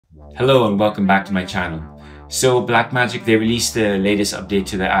Hello and welcome back to my channel. So Blackmagic, they released the latest update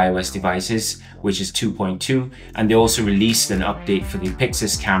to their iOS devices, which is 2.2, and they also released an update for the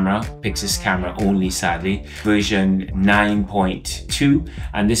PYXIS camera only sadly, version 9.2,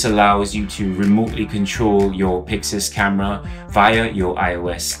 and this allows you to remotely control your PYXIS camera via your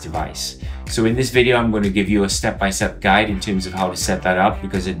iOS device. So in this video, I'm going to give you a step-by-step guide in terms of how to set that up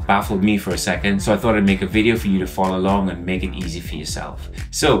because it baffled me for a second. So I thought I'd make a video for you to follow along and make it easy for yourself.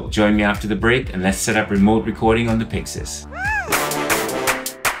 So join me after the break and let's set up remote recording on the PYXIS.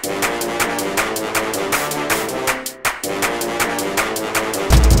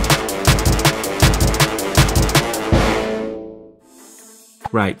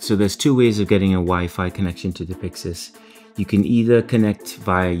 Right, so there's two ways of getting a Wi-Fi connection to the PYXIS. You can either connect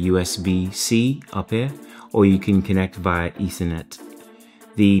via USB-C up here, or you can connect via Ethernet.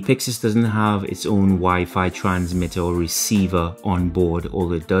 The PYXIS doesn't have its own Wi-Fi transmitter or receiver on board,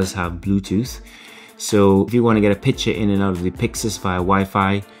 although it does have Bluetooth. So if you want to get a picture in and out of the PYXIS via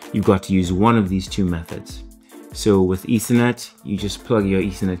Wi-Fi, you've got to use one of these two methods. So with Ethernet, you just plug your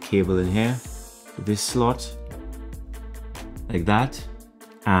Ethernet cable in here, this slot, like that.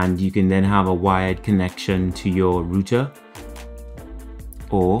 And you can then have a wired connection to your router,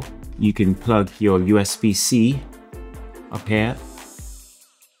 or you can plug your USB-C up here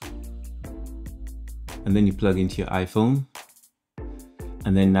and then you plug into your iPhone,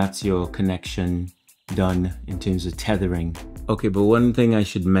 and then that's your connection done in terms of tethering. Okay, but one thing I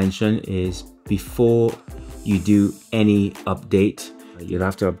should mention is before you do any update, you'll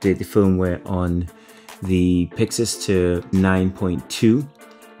have to update the firmware on the PYXIS to 9.2.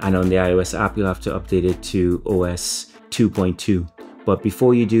 And on the iOS app, you'll have to update it to OS 2.2. But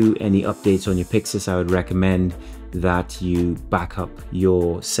before you do any updates on your PYXIS, I would recommend that you back up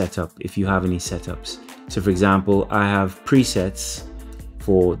your setup if you have any setups. So for example, I have presets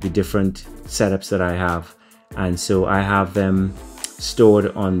for the different setups that I have. And so I have them stored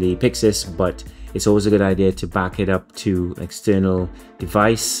on the PYXIS, but it's always a good idea to back it up to external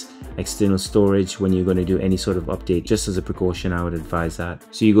device, external storage when you're going to do any sort of update. Just as a precaution, I would advise that.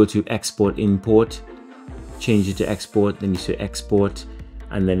 So you go to export import, change it to export, then you say export,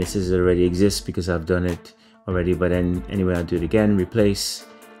 and then it says it already exists because I've done it already. But then anyway, I'll do it again, replace,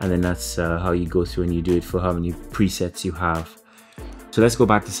 and then that's how you go through and you do it for how many presets you have. So let's go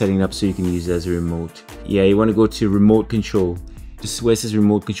back to setting it up so you can use it as a remote. Yeah, you want to go to remote control. Just where it says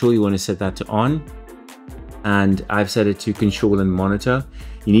remote control, you want to set that to on, and I've set it to control and monitor.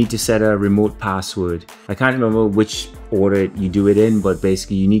 You need to set a remote password. I can't remember which order you do it in, but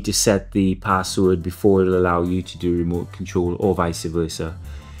basically you need to set the password before it'll allow you to do remote control, or vice versa.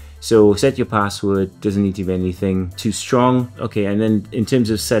 So set your password, doesn't need to be anything too strong. Okay, and then in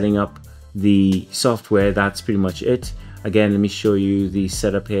terms of setting up the software, that's pretty much it. Again, let me show you the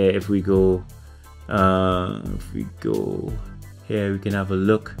setup here. If we go here, we can have a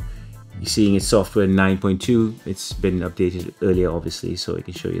look. You're seeing it's software 9.2. It's been updated earlier, obviously, so I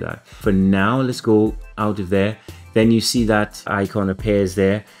can show you that. For now, let's go out of there. Then you see that icon appears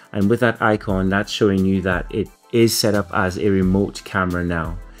there. And with that icon, that's showing you that it is set up as a remote camera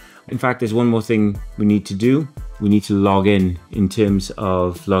now. In fact, there's one more thing we need to do. We need to log in terms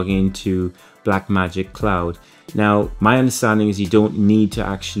of logging into Blackmagic Cloud. Now, my understanding is you don't need to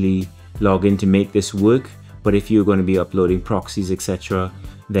actually log in to make this work. But if you're going to be uploading proxies, etc.,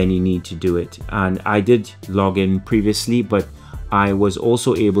 then you need to do it. And I did log in previously, but I was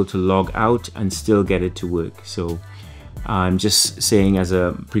also able to log out and still get it to work. So I'm just saying as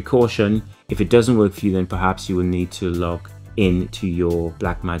a precaution, if it doesn't work for you, then perhaps you will need to log in to your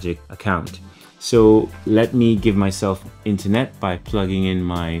Blackmagic account. So let me give myself internet by plugging in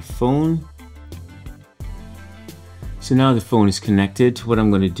my phone. So now the phone is connected. What I'm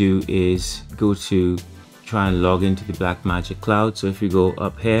going to do is go to try and log into the Blackmagic Cloud. So if we go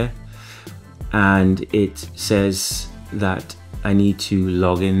up here, and it says that I need to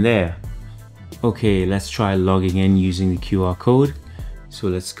log in there. Okay, let's try logging in using the QR code. So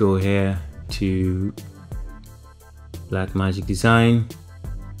let's go here to Blackmagic Design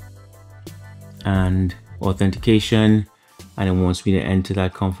and authentication, and it wants me to enter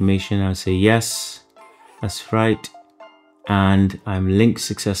that confirmation. I'll say yes, that's right, and I'm linked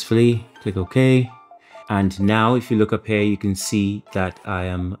successfully. Click OK. And now if you look up here, you can see that I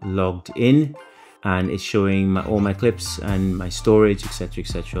am logged in and it's showing all my clips and my storage, etc,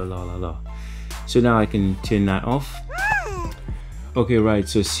 etc, la la la. So now I can turn that off. Okay, right,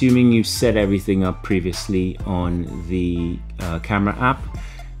 so assuming you've set everything up previously on the camera app,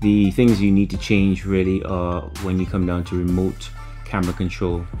 the things you need to change really are when you come down to remote camera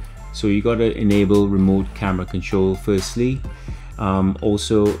control. So you got to enable remote camera control firstly,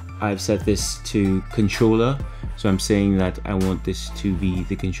 Also, I've set this to controller, so I'm saying that I want this to be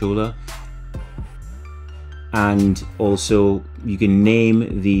the controller. And also you can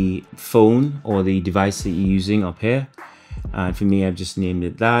name the phone or the device that you're using up here, and for me I've just named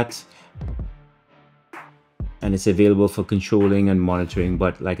it that, and it's available for controlling and monitoring,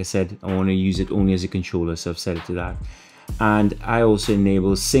 but like I said, I want to use it only as a controller, so I've set it to that. And I also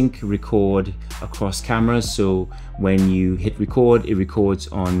enable sync record across cameras, so when you hit record, it records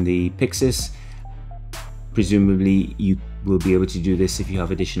on the PYXIS. Presumably you will be able to do this if you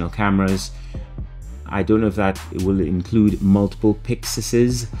have additional cameras. I don't know if that will include multiple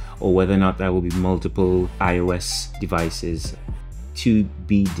PYXISes or whether or not that will be multiple iOS devices, to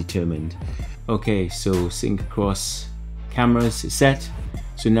be determined. Okay, so sync across cameras is set.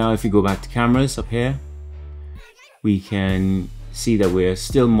 So now if you go back to cameras up here, we can see that we're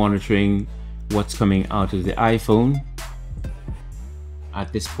still monitoring what's coming out of the iPhone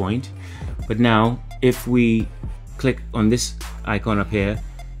at this point. But now if we click on this icon up here,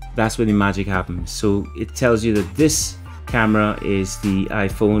 that's where the magic happens. So it tells you that this camera is the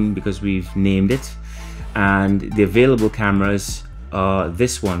iPhone because we've named it, and the available cameras are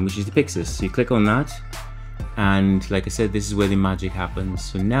this one, which is the PYXIS. So you click on that, and like I said, this is where the magic happens.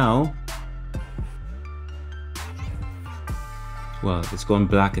 So now, well, it's gone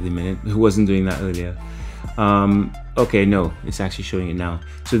black at the minute. It wasn't doing that earlier. Okay, no, it's actually showing it now.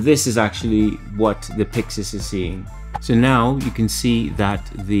 So this is actually what the PYXIS is seeing. So now you can see that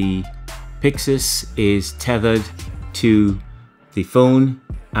the PYXIS is tethered to the phone,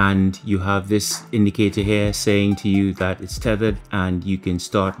 and you have this indicator here saying to you that it's tethered, and you can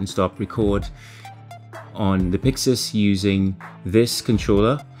start and stop record on the PYXIS using this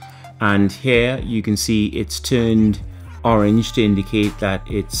controller. And here you can see it's turned orange to indicate that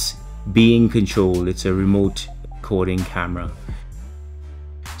it's being controlled. It's a remote recording camera.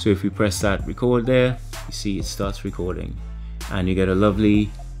 So if we press that record there, you see it starts recording, and you get a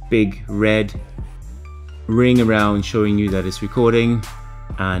lovely big red ring around showing you that it's recording.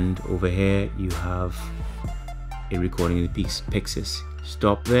 And over here you have a recording of the PYXIS.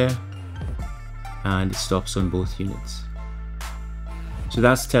 Stop there, and it stops on both units. So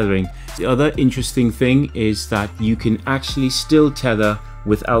that's tethering. The other interesting thing is that you can actually still tether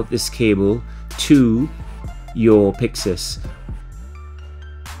without this cable to your PYXIS.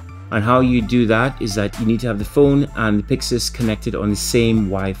 And how you do that is that you need to have the phone and the PYXIS connected on the same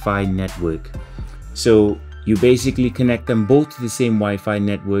Wi-Fi network. So you basically connect them both to the same Wi-Fi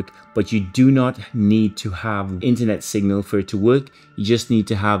network, but you do not need to have internet signal for it to work. You just need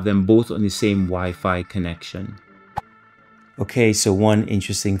to have them both on the same Wi-Fi connection. Okay, so one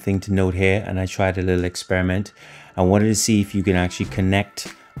interesting thing to note here, and I tried a little experiment. I wanted to see if you can actually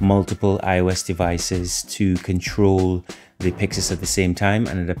connect multiple iOS devices to control the PYXIS at the same time,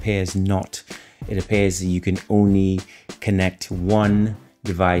 and it appears not. It appears that you can only connect one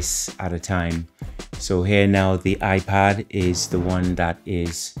device at a time. So here now the iPad is the one that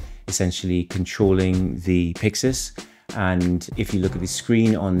is essentially controlling the PYXIS. And if you look at the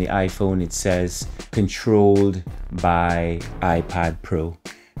screen on the iPhone, it says controlled by iPad Pro.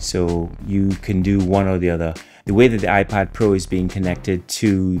 So you can do one or the other. The way that the iPad Pro is being connected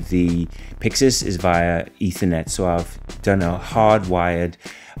to the PYXIS is via Ethernet. So I've done a hardwired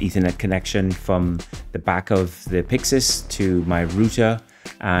Ethernet connection from the back of the PYXIS to my router,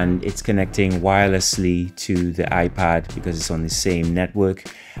 and it's connecting wirelessly to the iPad because it's on the same network.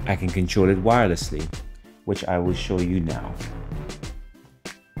 I can control it wirelessly, which I will show you now.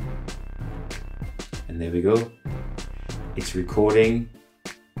 And there we go. It's recording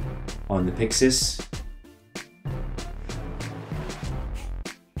on the PYXIS.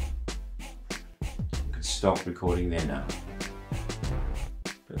 You can stop recording there now.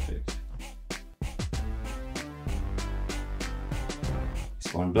 Perfect.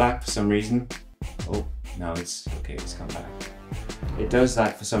 It's gone black for some reason. Oh, now it's okay, it's come back. It does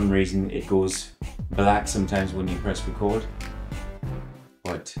that for some reason. It goes black sometimes when you press record,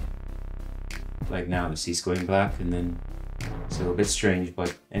 but like now you see it's going black, and then it's a little bit strange,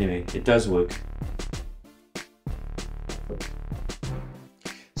 but anyway, it does work.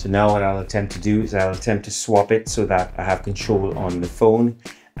 So now what I'll attempt to do is I'll attempt to swap it so that I have control on the phone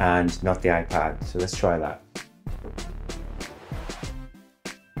and not the iPad. So let's try that.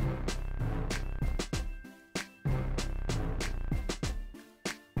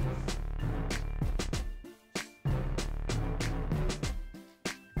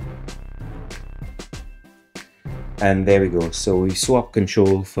 And there we go. So we swap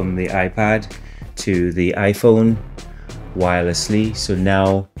control from the iPad to the iPhone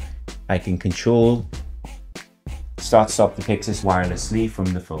start-stop the PYXIS wirelessly from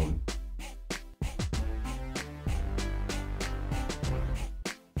the phone.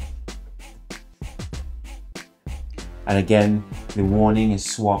 And again, the warning is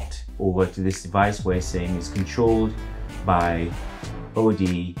swapped over to this device where it's saying it's controlled by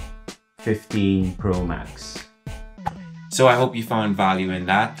OD 15 Pro Max. So I hope you found value in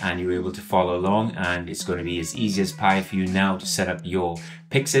that and you were able to follow along, and it's going to be as easy as pie for you now to set up your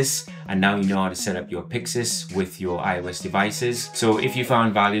PYXIS, and now you know how to set up your PYXIS with your iOS devices. So if you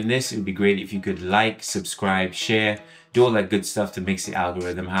found value in this, it would be great if you could like, subscribe, share, do all that good stuff that makes the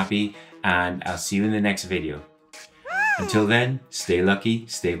algorithm happy, and I'll see you in the next video. Until then, stay lucky,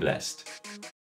 stay blessed.